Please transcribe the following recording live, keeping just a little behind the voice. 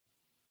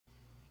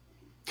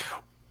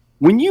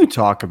When you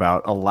talk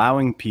about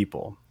allowing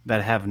people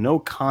that have no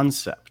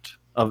concept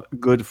of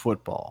good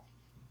football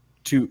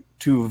to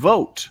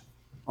vote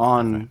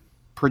on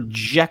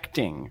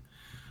projecting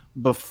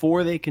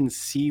before they can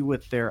see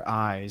with their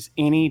eyes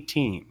any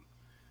team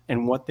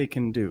and what they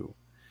can do,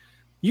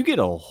 you get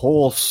a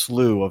whole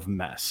slew of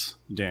mess,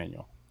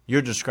 Daniel.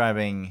 You're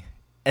describing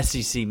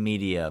SEC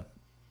media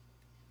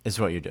is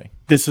what you're doing.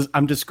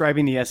 I'm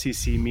describing the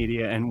SEC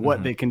media and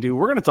what they can do.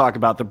 We're going to talk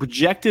about the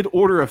projected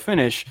order of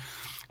finish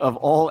of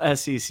all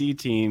SEC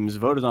teams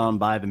voted on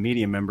by the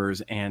media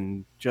members.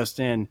 And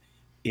Justin,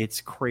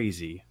 it's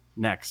crazy.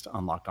 Next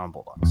on Locked On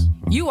Bulldogs.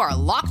 You are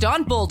Locked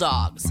On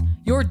Bulldogs,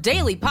 your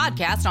daily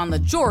podcast on the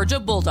Georgia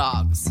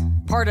Bulldogs.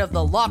 Part of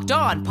the Locked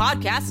On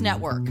Podcast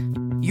Network.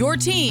 Your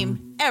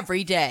team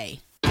every day.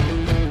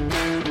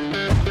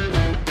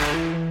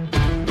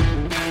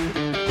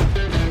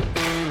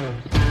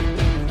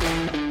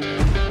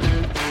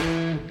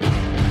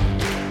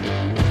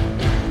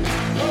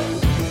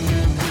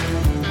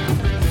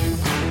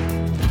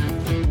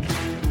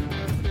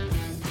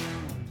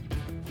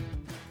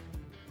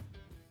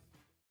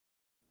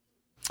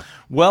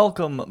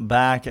 Welcome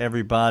back,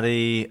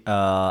 everybody.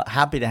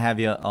 Happy to have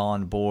you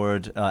on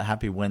board.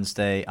 Happy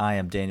Wednesday. I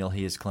am Daniel.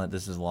 He is Clint.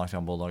 This is the Locked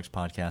On Bulldogs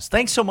podcast.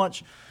 Thanks so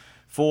much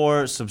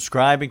for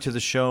subscribing to the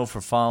show, for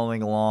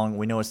following along.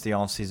 We know it's the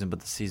offseason,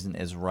 but the season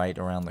is right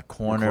around the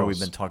corner. We've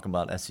been talking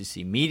about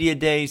SEC Media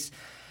Days,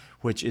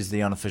 which is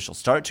the unofficial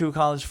start to a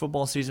college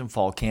football season.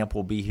 Fall camp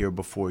will be here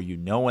before you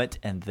know it,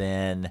 and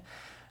then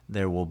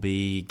there will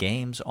be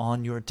games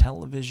on your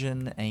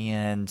television,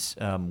 and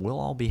we'll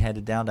all be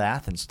headed down to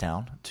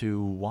Athenstown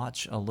to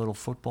watch a little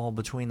football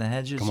between the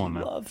hedges. Come on,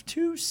 man. Love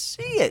to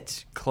see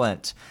it,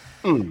 Clint.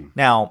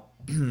 Now,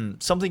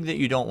 something that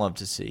you don't love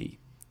to see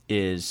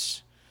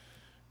is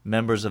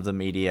members of the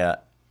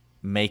media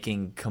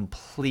making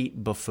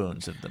complete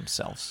buffoons of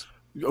themselves.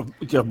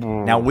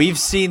 Now, we've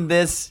seen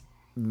this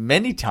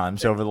many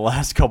times over the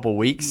last couple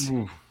weeks.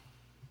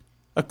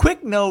 A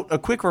quick note, a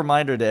quick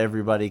reminder to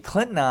everybody,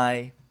 Clint and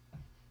I,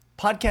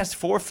 podcast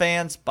for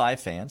fans by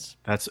fans.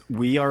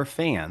 We are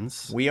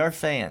fans. We are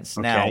fans.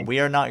 Okay. Now, we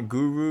are not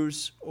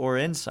gurus or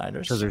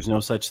insiders. Because there's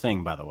no such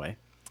thing, by the way.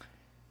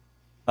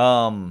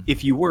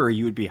 If you were,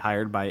 you would be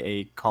hired by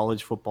a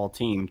college football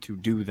team to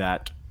do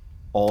that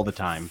all the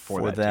time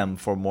for them team.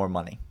 For more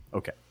money.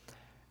 Okay.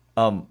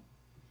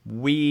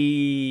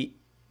 We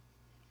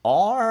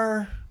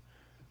are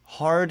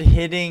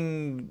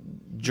hard-hitting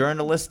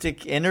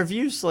journalistic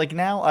interviews like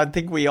now. I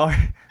think we are.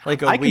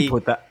 Like, I can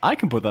put that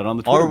on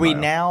the Twitter Are we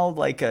bio. now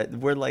like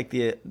we're like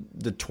the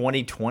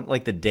 2020,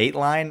 like the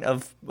Dateline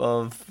of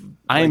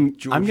I'm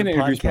Georgia going to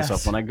introduce podcasts?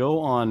 myself when I go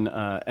on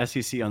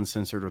SEC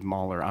Uncensored with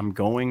Mahler. I'm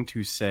going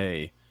to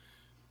say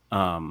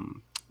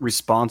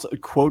response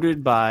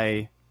quoted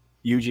by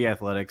UG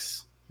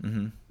Athletics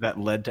that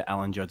led to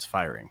Alan Judd's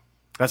firing.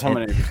 That's how I'm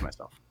going to introduce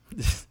myself.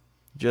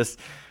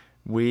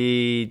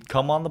 We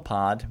come on the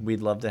pod.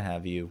 We'd love to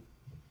have you.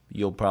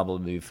 You'll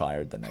probably be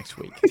fired the next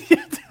week.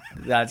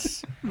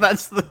 That's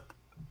the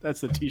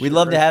t-shirt. We'd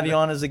love to have you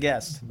on as a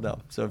guest, though.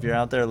 So if you're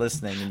out there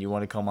listening and you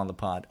want to come on the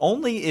pod,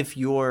 only if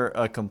you're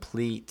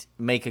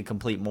make a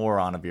complete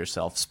moron of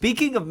yourself.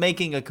 Speaking of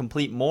making a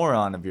complete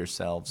moron of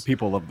yourselves,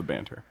 people love the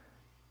banter.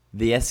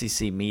 The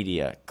SEC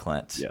media,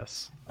 Clint.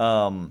 Yes.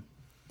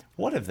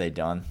 What have they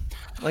done?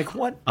 Like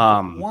what?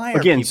 Why are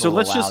again? people So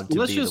let's allowed to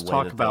be just the way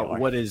talk that they about are?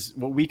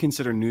 what we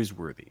consider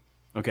newsworthy.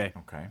 Okay.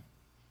 Okay.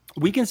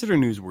 We consider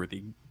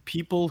newsworthy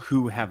people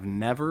who have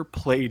never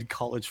played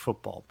college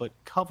football but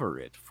cover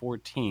it for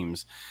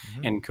teams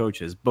and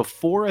coaches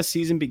before a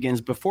season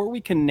begins. Before we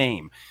can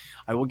name,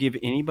 I will give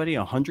anybody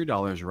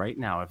 $100 right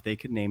now if they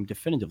could name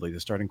definitively the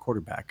starting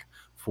quarterback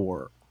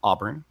for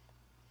Auburn,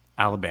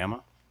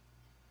 Alabama,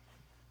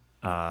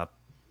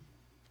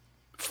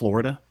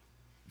 Florida.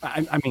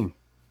 I mean,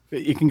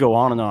 it can go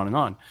on and on and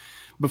on.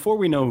 Before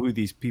we know who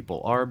these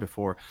people are,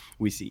 before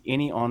we see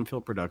any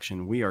on-field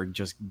production, we are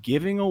just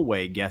giving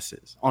away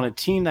guesses on a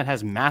team that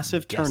has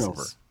massive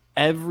turnover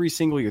every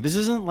single year. This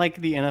isn't like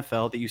the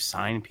NFL that you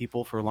sign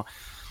people for long.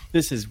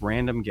 This is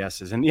random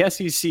guesses. And the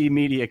SEC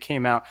media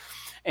came out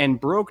and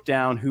broke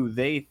down who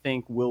they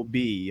think will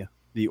be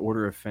the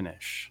order of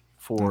finish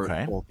for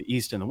both the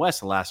East and the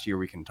West. Last year,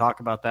 we can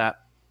talk about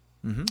that.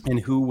 And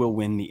who will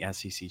win the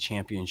SEC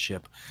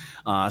championship.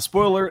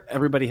 Spoiler,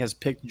 everybody has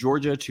picked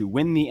Georgia to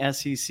win the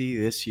SEC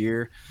this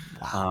year.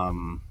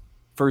 Wow.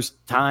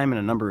 First time in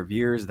a number of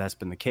years that's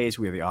been the case.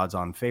 We are the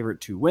odds-on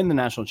favorite to win the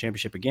national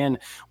championship again,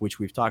 which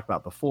we've talked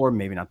about before.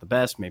 Maybe not the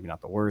best, maybe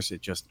not the worst. It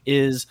just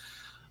is.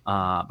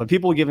 But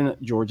people are giving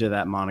Georgia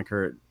that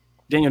moniker.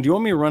 Daniel, do you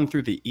want me to run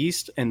through the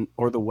East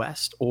or the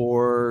West,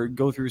 or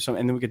go through some,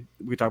 and then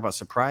we talk about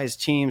surprise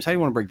teams? How do you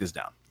want to break this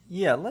down?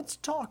 Yeah, let's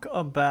talk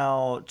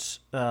about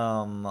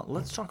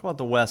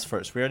the West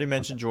first. We already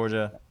mentioned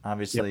Georgia,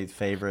 obviously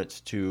favorites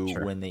to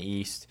win the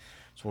East.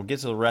 So we'll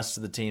get to the rest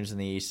of the teams in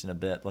the East in a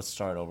bit. Let's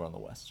start over on the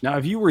West. Now,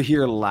 if you were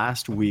here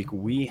last week,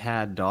 we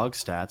had Dog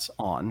Stats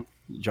on.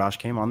 Josh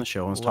came on the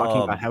show and was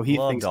talking about how he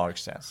thinks Dog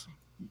Stats.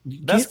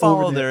 Best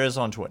follow there is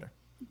on Twitter.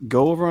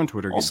 Go over on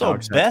Twitter. Get Also,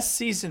 dog stats. best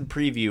season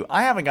preview.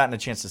 I haven't gotten a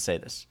chance to say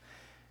this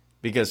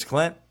because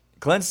Clint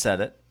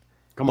said it,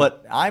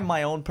 but I'm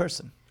my own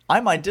person. I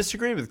might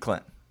disagree with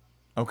Clint.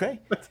 Okay?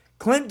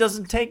 Clint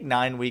doesn't take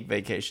 9-week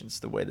vacations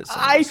the way that some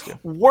of I us do.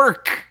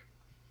 work.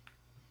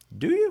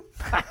 Do you?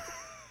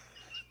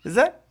 Is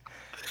that?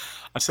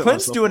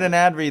 Clint's doing an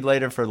ad read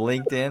later for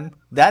LinkedIn.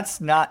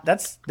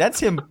 That's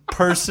him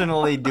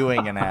personally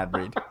doing an ad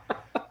read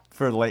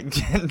for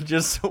LinkedIn,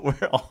 just so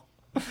we're all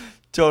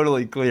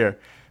totally clear.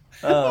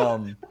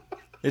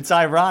 It's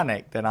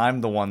ironic that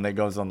I'm the one that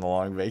goes on the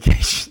long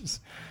vacations.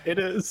 It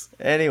is.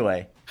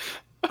 Anyway,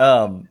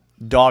 dog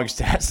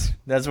stats.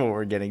 That's what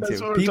we're getting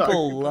to.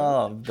 People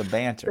love the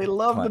banter. They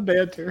love the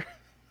banter.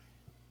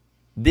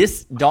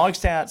 This Dog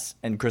Stats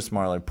and Chris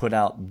Marler put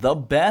out the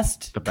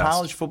best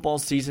college football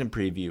season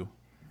preview.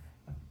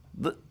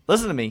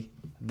 Listen to me,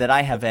 that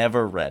I have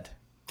ever read.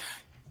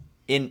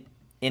 In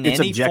It's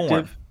any objective.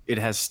 form. It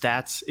has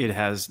stats. It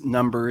has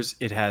numbers.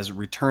 It has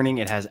returning.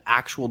 It has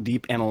actual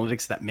deep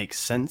analytics that makes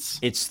sense.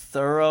 It's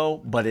thorough,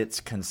 but it's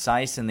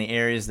concise in the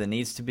areas that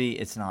needs to be.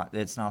 It's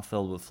not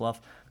filled with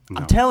fluff. No.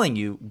 I'm telling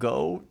you,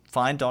 go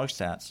find Dog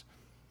Stats.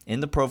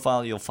 In the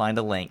profile, you'll find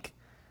a link.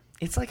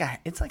 It's like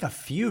a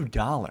few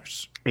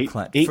dollars,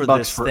 Clint, $8 for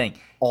this thing.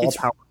 All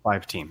Power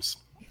 5 teams.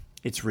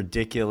 It's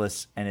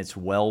ridiculous, and it's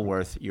well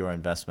worth your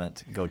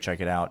investment. Go check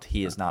it out.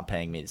 He is not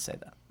paying me to say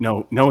that.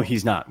 No,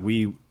 he's not.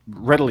 We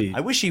readily.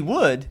 I wish he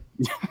would.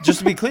 Just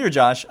to be clear,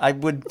 Josh, I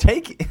would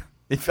take it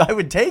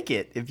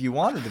if you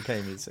wanted to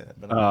pay me to say that.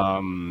 But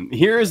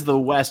here is the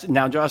West.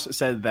 Now, Josh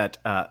said that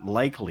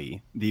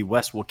likely the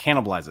West will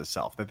cannibalize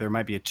itself. That there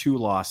might be a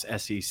 2-loss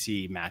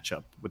SEC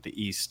matchup with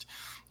the East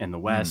and the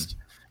West.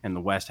 And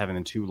the West having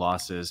the 2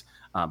 losses.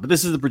 But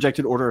this is the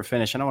projected order of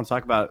finish. And I want to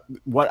talk about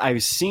what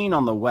I've seen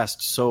on the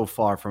West so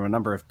far from a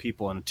number of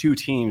people and 2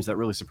 teams that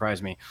really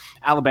surprised me.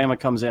 Alabama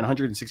comes in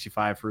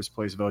 165 first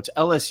place votes.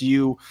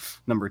 LSU,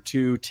 number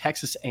 2.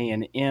 Texas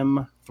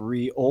A&M,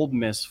 3. Ole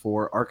Miss,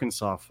 4.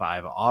 Arkansas,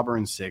 5.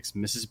 Auburn, 6.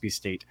 Mississippi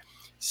State,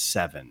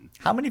 7.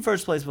 How many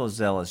first place votes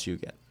does LSU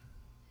get?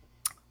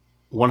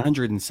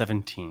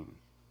 117.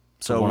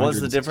 So what was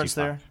the difference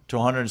there? To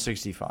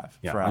 165.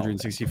 Yeah, for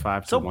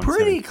 165 to so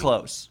 117. Pretty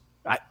close.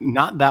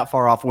 Not that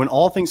far off. When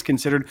all things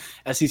considered,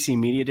 SEC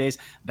Media Days,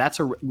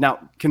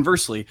 now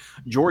conversely,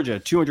 Georgia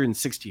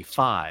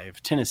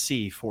 265,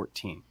 Tennessee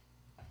 14.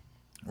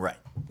 Right.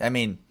 I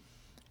mean,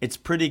 it's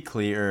pretty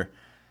clear.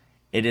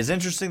 It is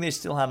interesting they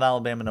still have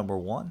Alabama number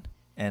 1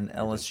 and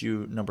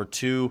LSU number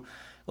 2.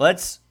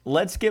 Let's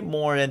get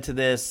more into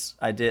this.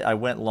 I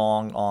went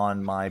long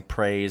on my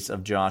praise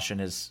of Josh and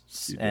his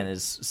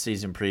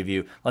season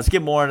preview. Let's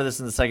get more into this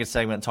in the second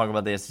segment and talk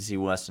about the SEC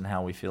West and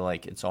how we feel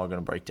like it's all going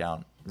to break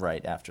down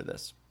right after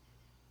this.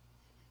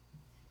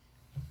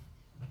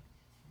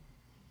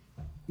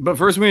 But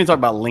first, we need to talk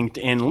about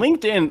LinkedIn.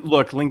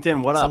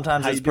 LinkedIn, what up?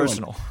 Sometimes it's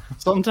personal.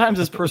 Sometimes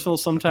it's personal.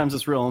 Sometimes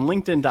it's real. And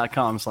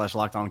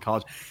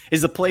LinkedIn.com/LockedOnCollege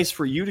is the place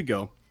for you to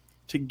go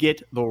to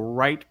get the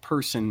right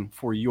person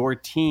for your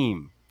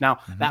team. Now,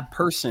 that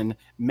person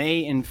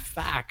may in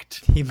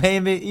fact he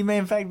may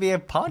in fact be a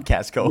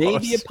podcast co-host.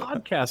 Maybe a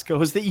podcast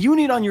co-host that you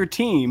need on your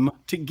team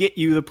to get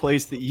you the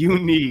place that you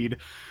need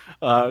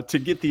to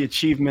get the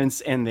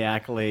achievements and the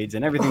accolades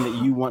and everything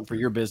that you want for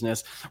your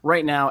business.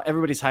 Right now,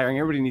 everybody's hiring.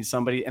 Everybody needs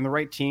somebody, and the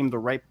right team, the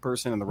right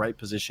person, and the right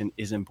position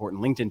is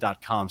important.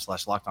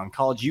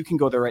 LinkedIn.com/LockedOnCollege. You can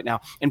go there right now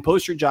and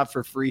post your job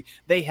for free.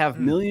 They have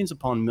millions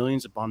upon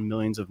millions upon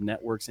millions of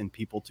networks and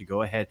people to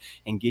go ahead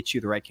and get you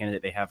the right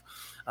candidate. They have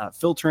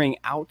filtering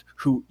out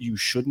who you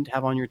shouldn't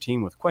have on your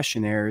team with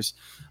questionnaires,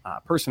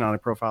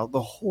 personality profile,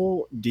 the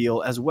whole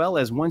deal, as well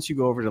as once you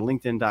go over to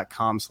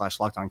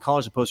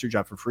LinkedIn.com/LockedOnCollege to post your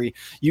job for free,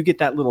 you get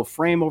that little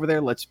frame over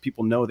there, lets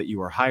people know that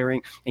you are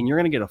hiring, and you're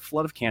going to get a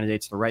flood of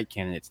candidates, the right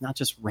candidates, not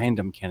just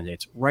random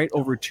candidates, right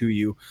over to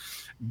you.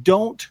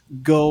 Don't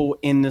go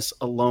in this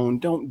alone.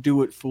 Don't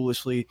do it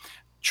foolishly.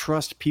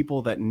 Trust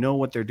people that know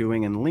what they're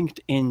doing, and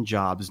LinkedIn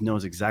Jobs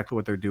knows exactly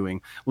what they're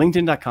doing.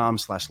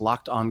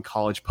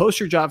 LinkedIn.com/LockedOnCollege. Post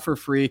your job for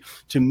free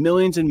to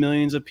millions and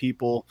millions of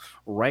people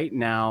right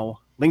now.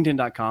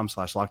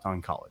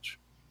 LinkedIn.com/LockedOnCollege.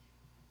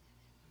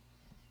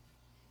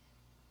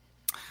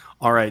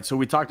 All right, so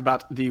we talked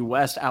about the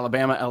West,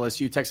 Alabama,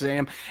 LSU, Texas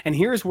A&M, and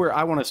here's where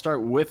I want to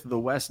start with the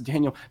West.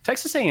 Daniel,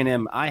 Texas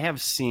A&M, I have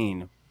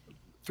seen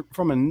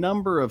from a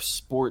number of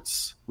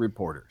sports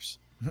reporters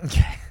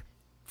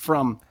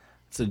from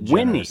it's a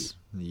winning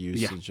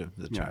usage of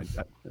the term.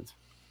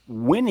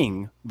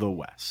 Winning the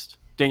West.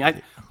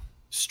 Dang,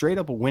 straight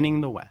up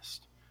winning the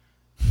West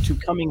to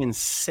coming in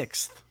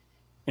 6th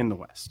in the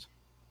West.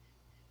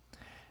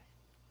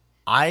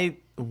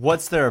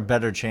 What's there a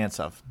better chance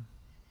of?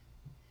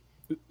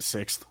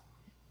 6th.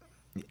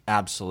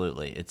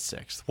 Absolutely, it's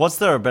 6th. What's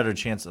there a better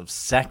chance of,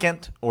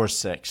 2nd or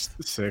 6th?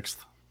 6th.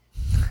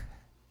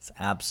 It's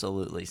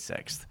absolutely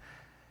 6th.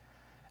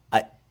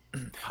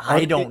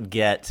 I don't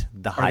get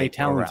the hype. Are they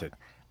talented?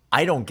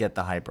 I don't get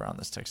the hype around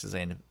this Texas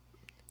A&M.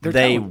 They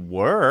talented.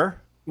 Were.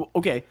 Well,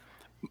 okay.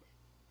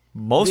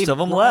 Most of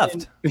them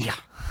left.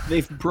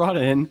 They've brought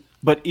in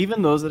But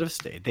even those that have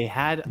stayed, they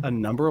had a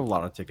number of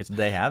lotto tickets.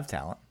 They have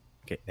talent.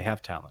 Okay, they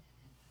have talent.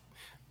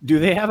 Do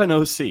they have an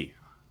OC?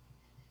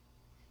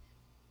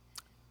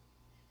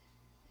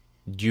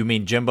 Do you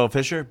mean Jimbo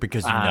Fisher?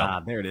 Because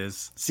no. There it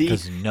is. See,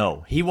 Because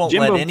no. He won't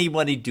Jimbo- let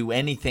anybody do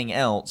anything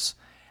else.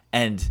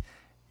 And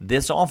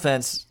this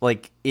offense,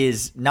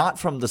 is not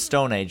from the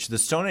Stone Age. The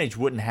Stone Age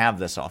wouldn't have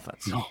this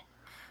offense. No.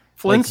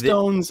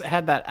 Flintstones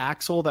had that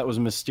axle that was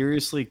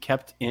mysteriously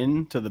kept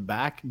into the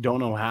back. Don't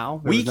know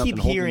how. We keep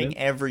hearing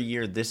every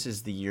year this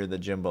is the year that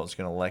Jimbo's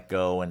going to let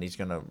go and he's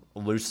going to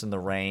loosen the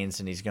reins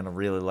and he's going to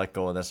really let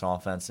go of this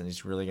offense and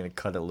he's really going to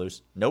cut it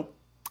loose. Nope.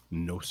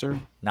 No, sir.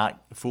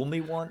 Not fool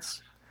me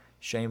once.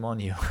 Shame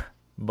on you.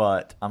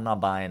 But I'm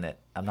not buying it.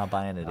 I'm not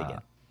buying it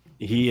again.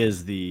 He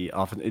is the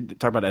often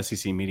talk about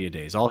SEC media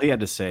days. All he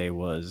had to say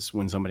was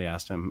when somebody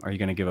asked him, "Are you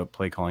going to give up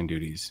play calling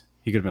duties?"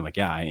 He could have been like,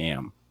 "Yeah, I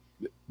am."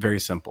 Very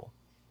simple.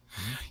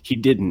 Mm-hmm. He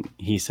didn't.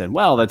 He said,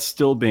 "Well, that's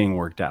still being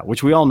worked out,"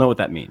 which we all know what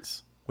that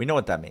means. We know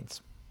what that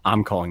means.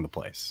 I'm calling the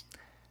plays.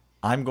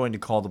 I'm going to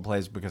call the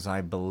plays because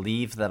I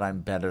believe that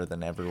I'm better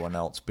than everyone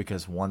else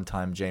because one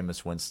time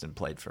Jameis Winston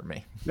played for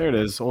me. There it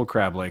is, old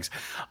crab legs.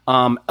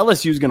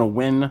 LSU is going to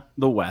win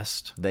the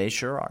West. They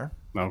sure are.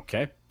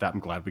 Okay, I'm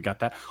glad we got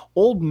that.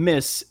 Ole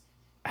Miss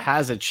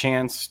has a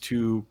chance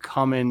to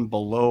come in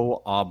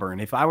below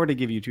Auburn. If I were to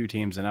give you two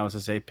teams and I was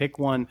to say pick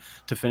one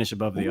to finish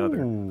above the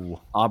other,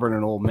 Auburn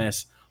and Ole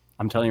Miss,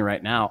 I'm telling you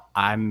right now,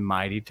 I'm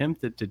mighty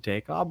tempted to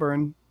take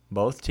Auburn.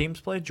 But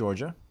teams play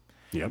Georgia.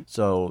 Yep.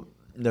 So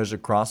there's a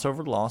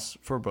crossover loss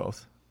for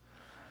both.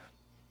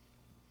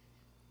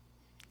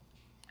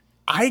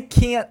 I'm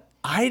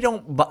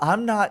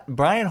not.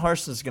 Brian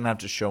Harson's going to have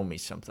to show me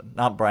something.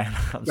 Not Brian.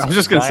 I was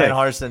just going to say.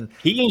 Brian Harsin.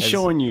 He ain't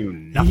showing you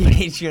nothing.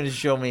 He ain't going to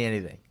show me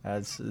anything.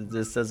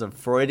 This is a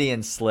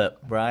Freudian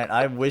slip, Brian.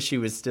 I wish he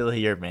was still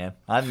here, man.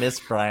 I miss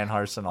Brian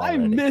Harsin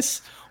already. I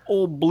miss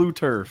old Blue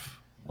Turf.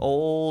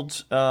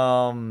 There's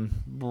a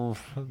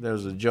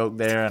joke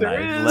there, and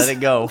I let it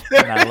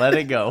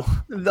go.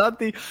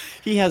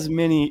 He has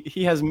many.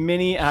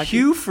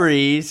 Hugh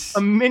Freeze.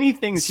 Many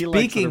things.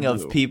 Speaking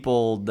of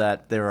people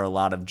that there are a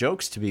lot of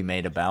jokes to be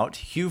made about,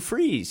 Hugh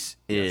Freeze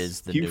is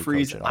the Hugh new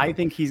Freeze. coach at I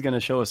think he's going to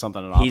show us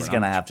something. At Auburn. He's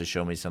going to have to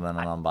show me something, and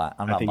I'm not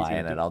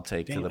buying it. I'll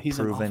take to the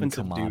proven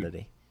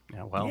commodity.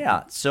 Dude.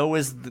 Yeah, so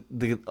is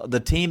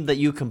the team that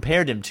you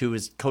compared him to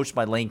is coached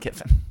by Lane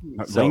Kiffin.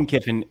 Lane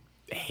Kiffin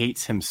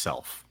hates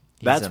himself.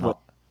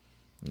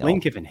 Lane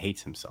Kiffin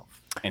hates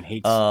himself and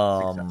hates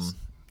success.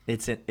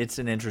 It's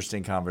an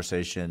interesting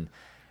conversation.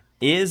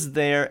 Is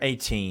there a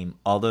team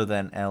other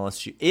than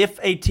LSU? If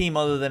a team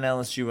other than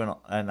LSU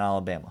and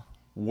Alabama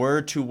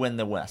were to win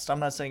the West, I'm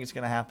not saying it's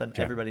going to happen.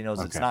 Okay. Everybody knows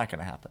it's not going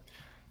to happen.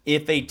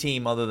 If a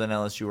team other than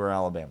LSU or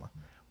Alabama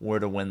were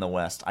to win the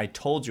West, I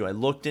told you, I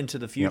looked into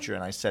the future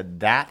and I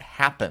said that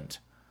happened,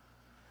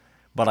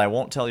 but I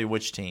won't tell you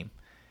which team.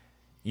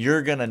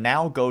 You're going to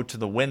now go to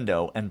the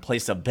window and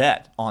place a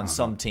bet on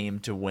some team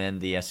to win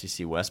the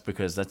SEC West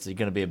because that's going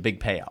to be a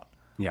big payout.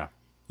 Yeah.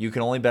 You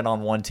can only bet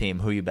on one team.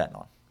 Who are you betting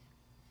on?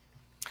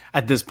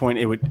 At this point,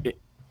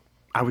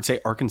 I would say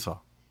Arkansas.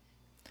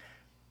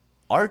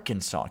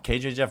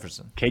 KJ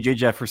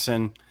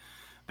Jefferson.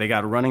 They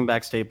got a running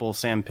back staple.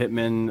 Sam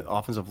Pittman,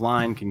 offensive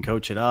line, can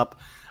coach it up.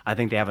 I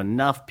think they have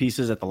enough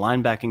pieces at the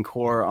linebacking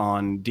core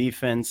on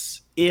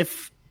defense.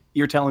 If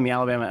you're telling me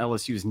Alabama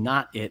LSU is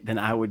not it, then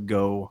I would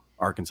go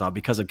Arkansas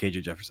because of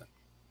KJ Jefferson.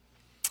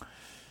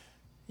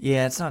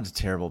 Yeah, it's not a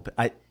terrible.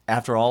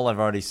 After all I've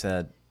already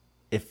said,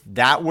 if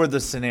that were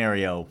the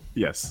scenario,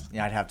 yes,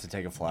 yeah, I'd have to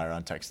take a flyer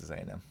on Texas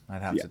A&M.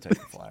 I'd have to take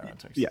a flyer on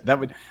Texas. Yeah, that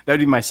would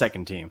be my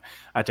second team.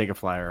 I'd take a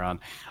flyer on.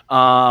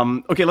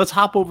 Okay, let's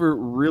hop over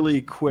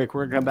really quick.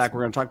 We're gonna come back.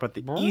 We're gonna talk about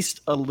the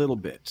East a little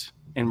bit,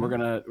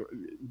 and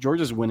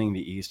Georgia's winning the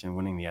East and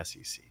winning the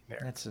SEC. There,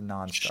 that's a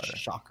non-starter.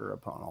 Shocker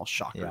upon all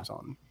shockers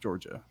on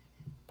Georgia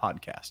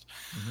podcast,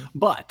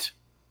 but.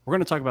 We're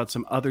going to talk about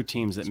some other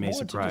teams that may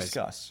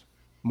surprise.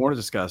 More to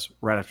discuss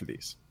right after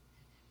these.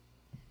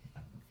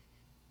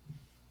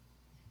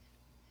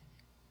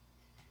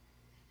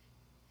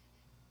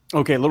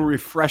 Okay, a little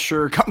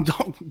refresher.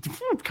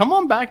 Come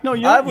on back. No,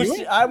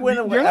 I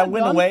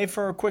went away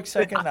for a quick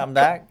second. I'm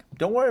back.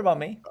 Don't worry about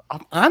me.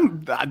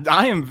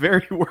 I am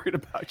very worried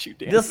about you,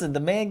 Dan. Listen, the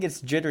man gets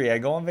jittery. I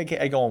go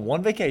on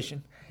one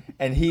vacation.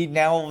 And he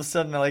now all of a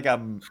sudden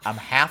I'm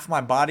half my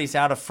body's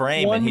out of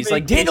frame, and he's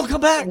like, Daniel, come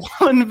back.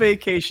 One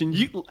vacation.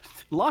 You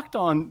Locked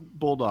On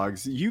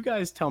Bulldogs. You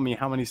guys tell me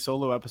how many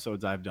solo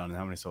episodes I've done and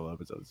how many solo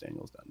episodes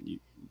Daniel's done.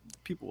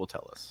 People will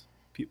tell us.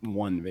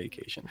 One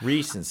vacation.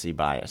 Recency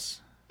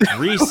bias.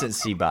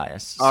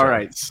 All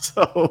right.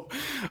 So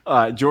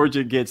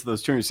Georgia gets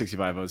those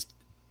 265 votes.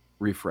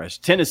 Refresh.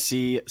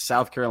 Tennessee,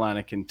 South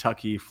Carolina,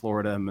 Kentucky,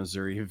 Florida,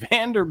 Missouri,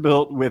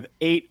 Vanderbilt with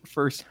 8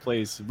 first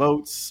place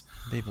votes.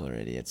 People are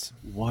idiots.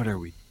 What are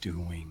we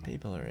doing?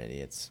 People are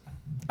idiots.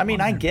 I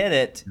mean, I get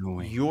it.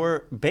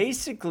 You're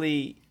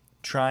basically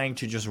trying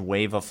to just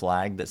wave a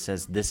flag that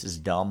says this is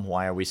dumb.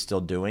 Why are we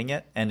still doing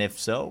it? And if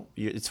so,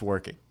 it's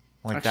working.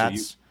 Like,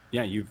 actually,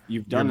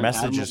 you've done your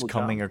message is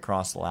coming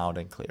across loud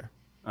and clear.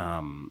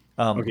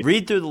 Okay.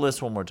 Read through the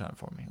list one more time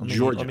for me.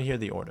 Georgia. Let me hear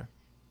the order.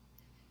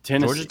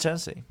 Tennessee. Georgia,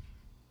 Tennessee.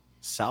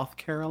 South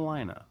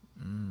Carolina.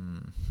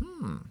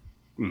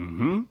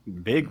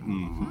 Big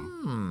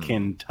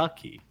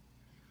Kentucky.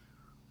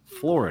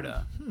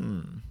 Florida.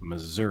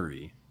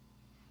 Missouri.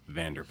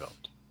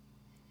 Vanderbilt.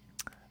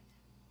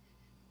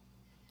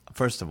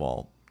 First of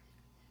all,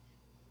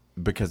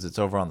 because it's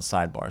over on the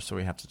sidebar, so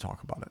we have to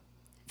talk about it.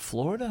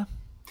 Florida?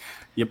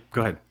 Yep,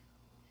 go ahead.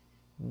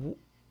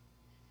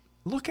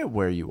 Look at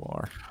where you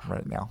are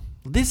right now.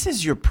 This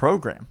is your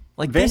program.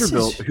 Like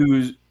Vanderbilt,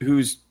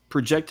 who's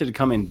projected to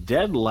come in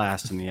dead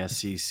last in the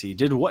SEC,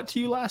 did what to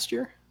you last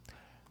year?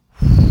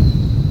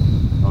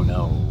 Oh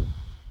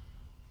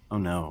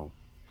no.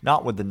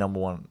 Not with the number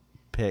 1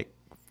 pick,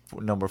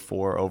 number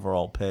 4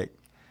 overall pick,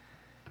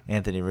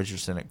 Anthony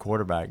Richardson at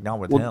quarterback. Not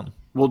with him.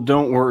 Well,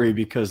 don't worry,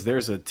 because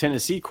there's a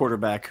Tennessee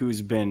quarterback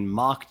who's been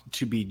mocked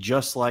to be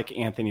just like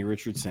Anthony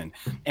Richardson.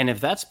 And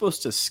if that's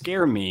supposed to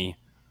scare me,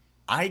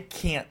 I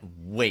can't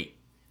wait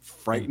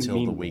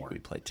until the week we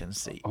play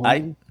Tennessee.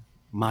 Oh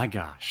my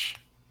gosh.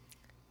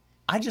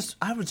 I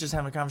was just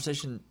having a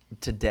conversation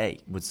today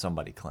with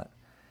somebody, Clint.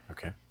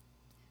 Okay.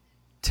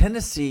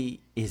 Tennessee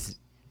is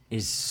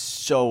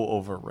so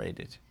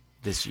overrated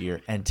this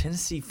year, and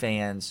Tennessee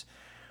fans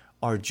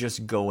are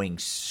just going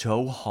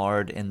so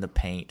hard in the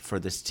paint for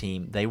this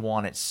team. They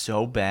want it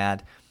so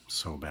bad.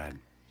 So bad.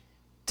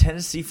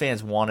 Tennessee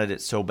fans wanted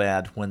it so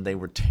bad when they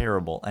were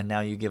terrible, and now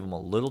you give them a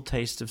little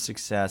taste of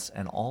success,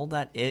 and all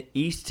that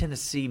East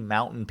Tennessee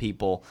mountain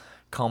people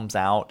comes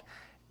out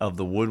of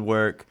the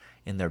woodwork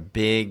in their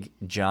big,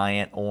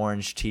 giant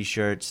orange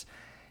T-shirts.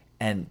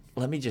 And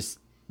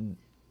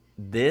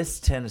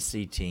this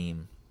Tennessee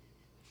team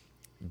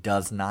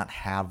does not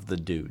have the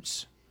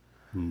dudes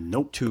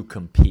to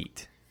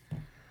compete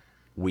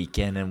week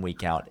in and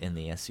week out in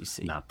the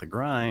SEC. Not the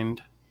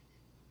grind.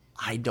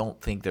 I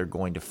don't think they're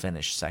going to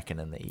finish second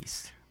in the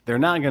East. They're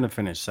not going to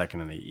finish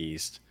second in the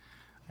East.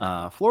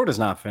 Florida's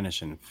not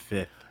finishing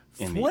fifth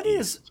in the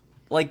East.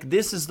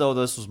 This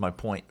was my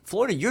point.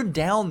 Florida, you're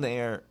down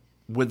there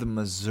with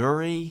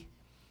Missouri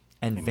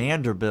and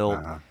Vanderbilt.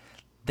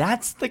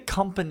 That's the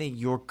company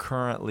you're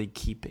currently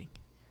keeping.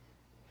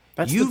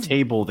 That's the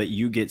table that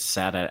you get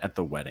sat at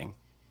the wedding.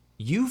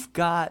 You've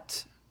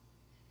got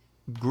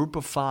Group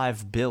of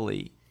 5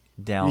 Billy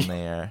down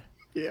there.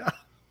 Yeah.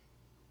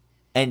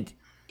 And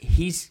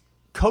he's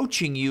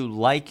coaching you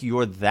like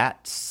you're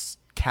that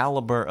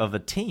caliber of a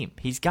team.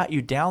 He's got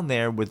you down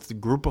there with the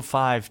Group of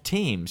 5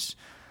 teams,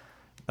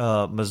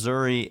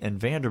 Missouri and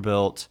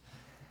Vanderbilt.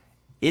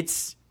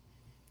 It's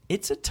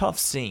a tough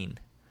scene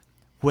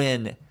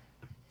when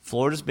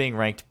Florida's being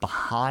ranked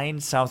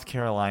behind South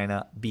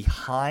Carolina,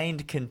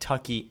 behind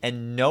Kentucky,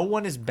 and no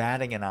one is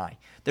batting an eye.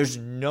 There's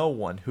no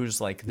one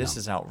who's like, this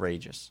is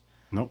outrageous.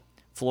 Nope.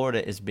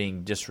 Florida is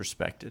being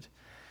disrespected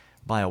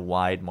by a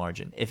wide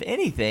margin. If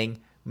anything,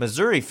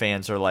 Missouri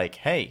fans are like,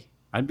 hey,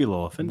 I'd be a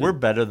little offended. We're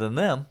better than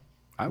them.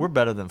 We're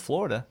better than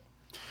Florida.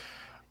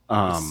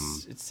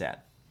 It's sad.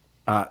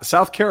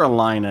 South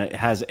Carolina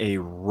has a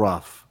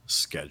rough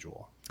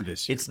schedule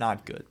this year. It's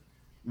not good.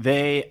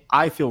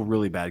 I feel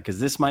really bad because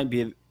this might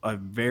be a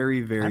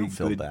very, very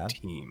good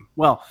team.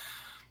 Well,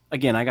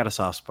 again, I got a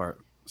soft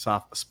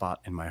spot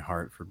in my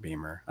heart for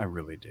Beamer. I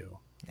really do.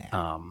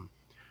 Yeah.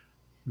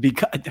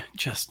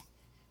 Because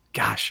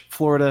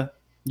Florida,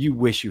 you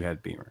wish you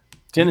had Beamer.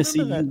 Tennessee,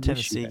 you remember that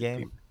Tennessee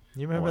game?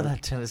 You remember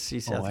that Tennessee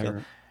South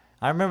Carolina?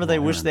 I remember they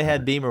wished they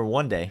had Beamer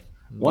one day.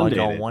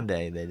 One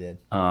day they did.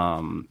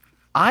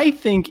 I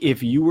think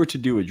if you were to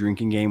do a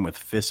drinking game with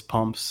fist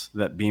pumps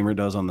that Beamer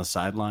does on the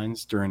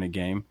sidelines during a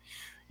game,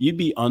 you'd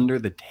be under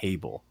the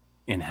table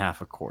in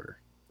half a quarter.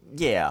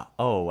 Yeah.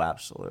 Oh,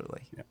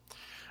 absolutely. Yeah.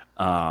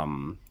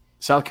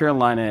 South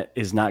Carolina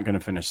is not going to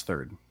finish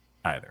third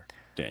either,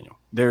 Daniel.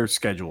 Their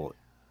schedule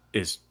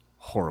is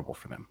horrible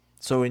for them.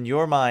 So in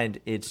your mind,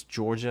 it's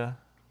Georgia,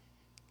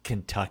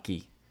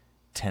 Kentucky,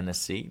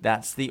 Tennessee.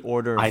 That's the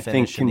order of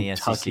finish in the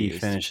SEC. I think Kentucky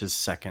finishes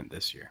second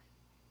this year.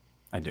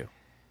 I do.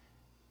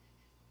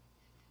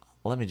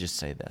 Let me just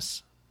say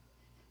this.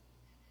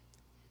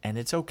 And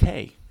it's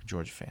okay,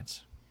 Georgia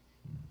fans.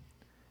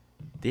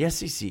 The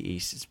SEC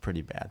East is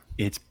pretty bad.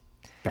 It's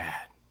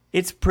bad.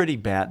 It's pretty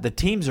bad. The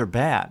teams are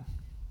bad.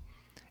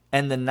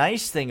 And the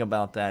nice thing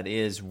about that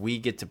is we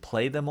get to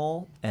play them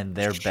all, and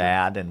they're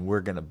bad, and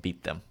we're going to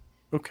beat them.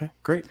 Okay,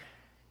 great.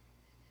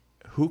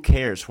 Who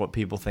cares what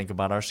people think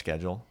about our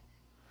schedule?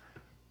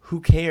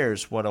 Who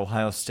cares what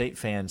Ohio State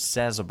fans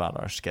says about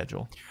our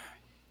schedule?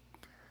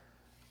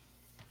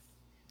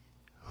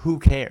 Who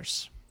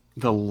cares?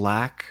 The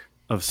lack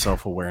of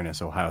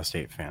self-awareness, Ohio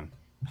State fan,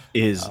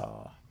 is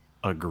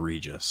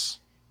egregious.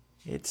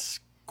 It's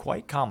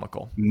quite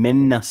comical.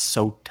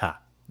 Minnesota.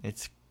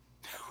 It's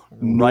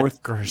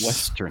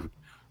Northwestern.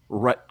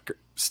 Rutgers.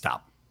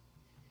 Stop.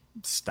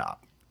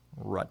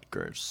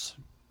 Rutgers.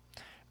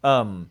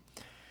 The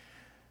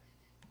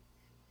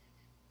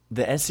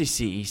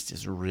SEC East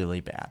is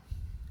really bad.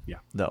 Yeah.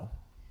 Though.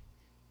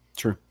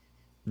 True.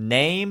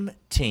 Name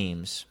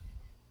teams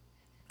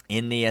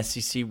in the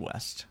SEC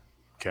West.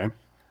 Okay.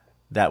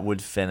 that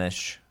would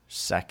finish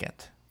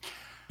second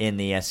in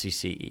the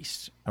SEC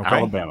East. Okay?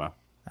 Alabama.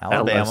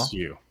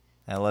 LSU.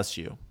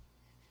 LSU.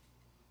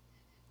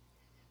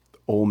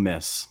 Ole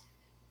Miss.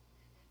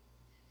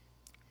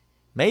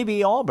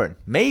 Maybe Auburn.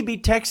 Maybe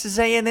Texas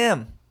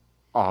A&M.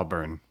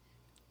 Auburn.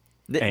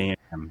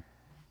 A&M.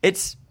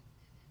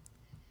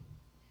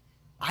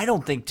 I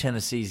don't think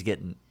Tennessee's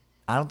getting.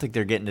 I don't think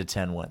they're getting to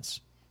 10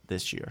 wins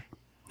this year.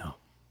 No.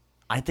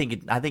 I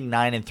think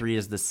 9-3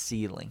 is the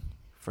ceiling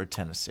for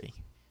Tennessee.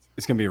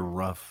 It's going to be a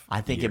rough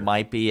I think year. it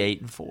might be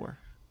 8-4.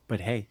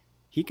 But hey,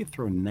 he could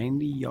throw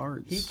 90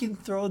 yards. He can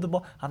throw the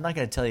ball. I'm not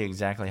going to tell you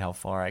exactly how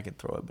far I can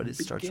throw it, but it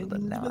starts with a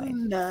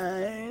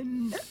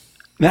 9.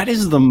 That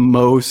is the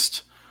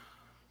most.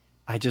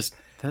 That's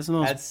the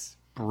most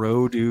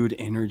bro dude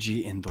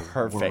energy in the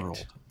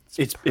world.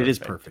 It is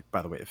perfect,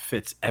 by the way. It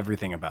fits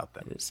everything about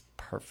that. It is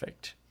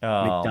perfect.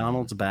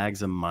 McDonald's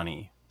bags of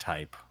money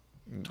type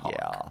talk.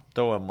 Yeah.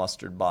 Throw a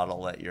mustard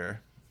bottle at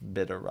your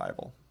bitter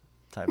rival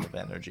type of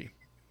energy.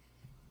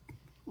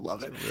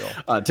 Love it.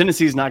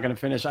 Tennessee's not going to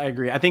finish. I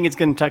agree. I think it's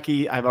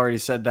Kentucky. I've already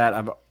said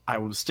that. I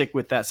will stick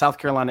with that. South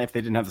Carolina, if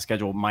they didn't have the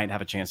schedule, might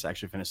have a chance to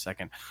actually finish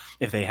second.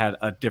 If they had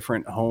a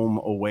different home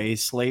away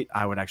slate,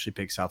 I would actually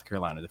pick South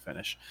Carolina to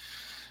finish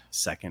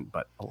second.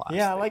 But alas,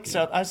 yeah, I like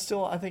South. I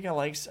still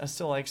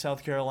like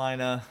South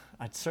Carolina.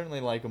 I'd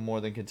certainly like them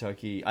more than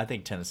Kentucky. I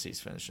think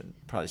Tennessee's finishing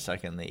probably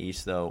second in the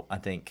East, though. I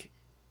think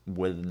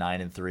with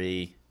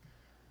 9-3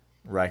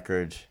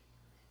 record,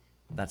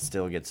 that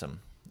still gets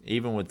them.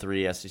 Even with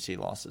 3 SEC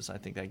losses, I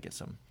think that gets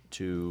them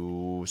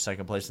to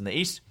second place in the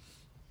East,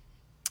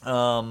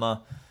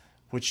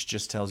 which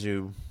just tells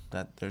you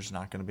that there's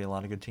not going to be a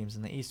lot of good teams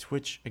in the East,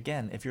 which,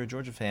 again, if you're a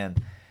Georgia fan,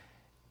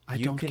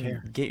 you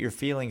can get your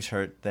feelings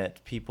hurt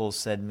that people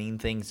said mean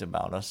things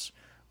about us,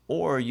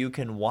 or you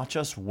can watch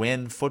us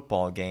win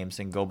football games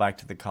and go back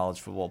to the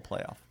college football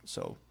playoff.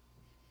 So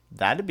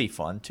that'd be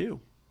fun, too.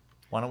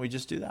 Why don't we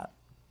just do that?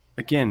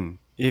 Again,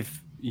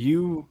 if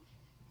you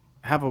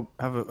have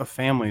a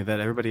family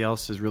that everybody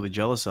else is really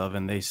jealous of,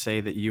 and they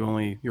say that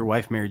your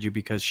wife married you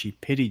because she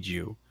pitied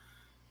you,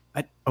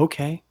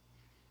 okay.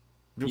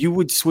 You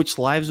would switch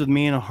lives with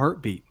me in a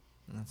heartbeat.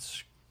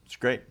 It's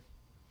great.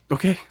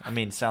 Okay. I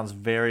mean, it sounds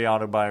very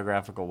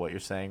autobiographical what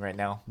you're saying right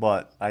now,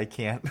 but I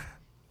can't.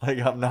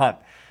 I'm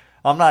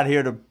not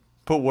here to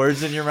put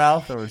words in your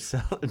mouth or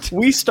sell it.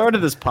 We started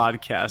this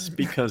podcast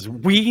because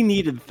we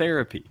needed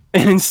therapy.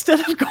 And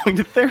instead of going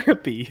to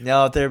therapy,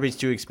 no, therapy's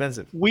too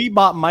expensive. We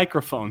bought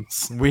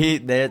microphones.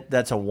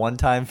 That's a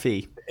one-time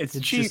fee. It's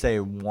cheap. Just a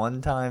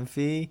one-time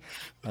fee,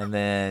 and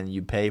then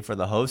you pay for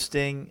the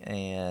hosting,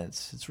 and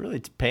it's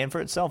really paying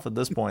for itself at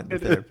this point, the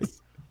therapy.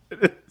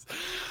 It is.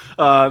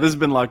 This has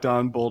been Locked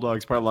On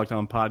Bulldogs, part of Locked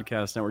On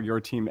Podcast Network, your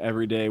team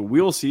every day.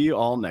 We'll see you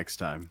all next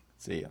time.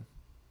 See ya.